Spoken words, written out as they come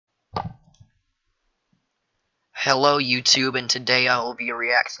Hello YouTube, and today I will be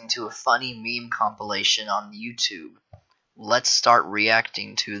reacting to a funny meme compilation on YouTube. Let's start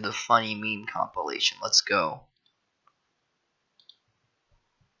reacting to the funny meme compilation. Let's go.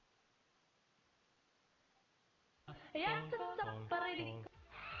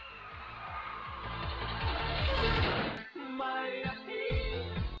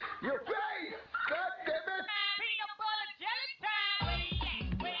 Your face! God damn it!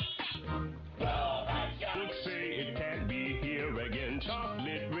 Would say it can't be here again.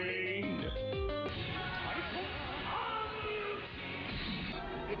 Chocolate rain.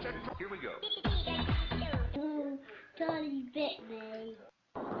 Here we go. Daddy bit me.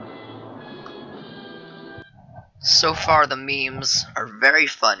 So far the memes are very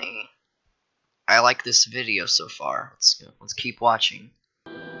funny. I like this video so far. Let's keep watching.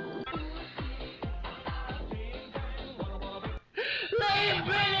 Leave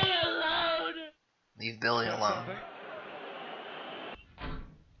Billy alone! Leave Billy alone.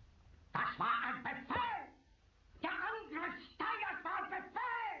 Das war ein Befehl! Der Angriff steigert war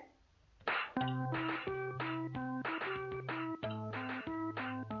Befehl!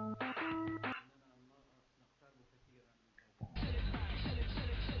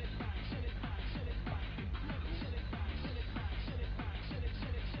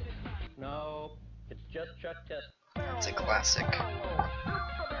 No, it's just Chuck Test. It's a classic.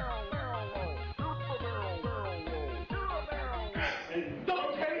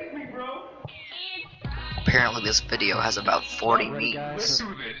 Don't taste me, bro! Apparently this video has about 40 memes. It's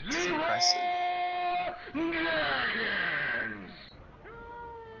impressive.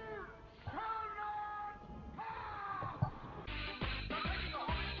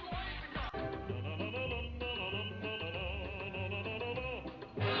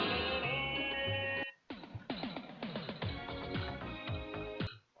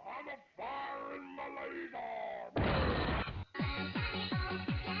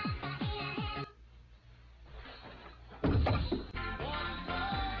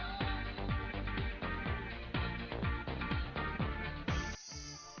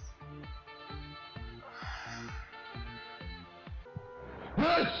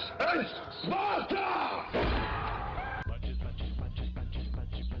 This is Sparta!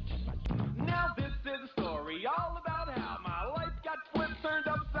 Now this is a story all about how my life got flipped, turned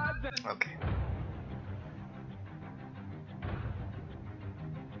upside down. Okay.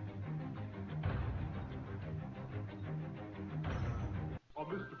 I'm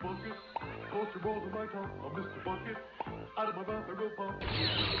Mr. Bucket, culture rolls in my top. I'm Mr. Bucket, out of my mouth I go pop.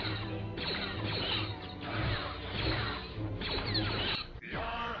 Your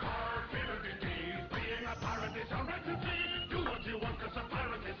heart being a pirate is a refugee. Do what you want 'cause a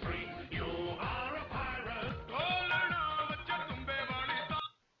pirate is free. You are a pirate.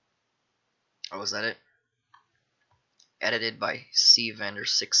 Oh, was that it? Edited by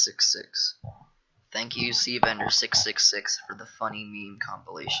CVendor666. Thank you, CVendor666, for the funny meme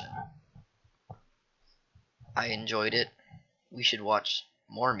compilation. I enjoyed it. We should watch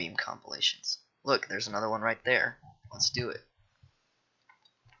more meme compilations. Look, there's another one right there. Let's do it.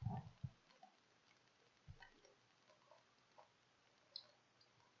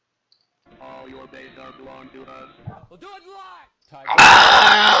 All your days are belong to us. We'll do it live!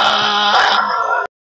 Ah!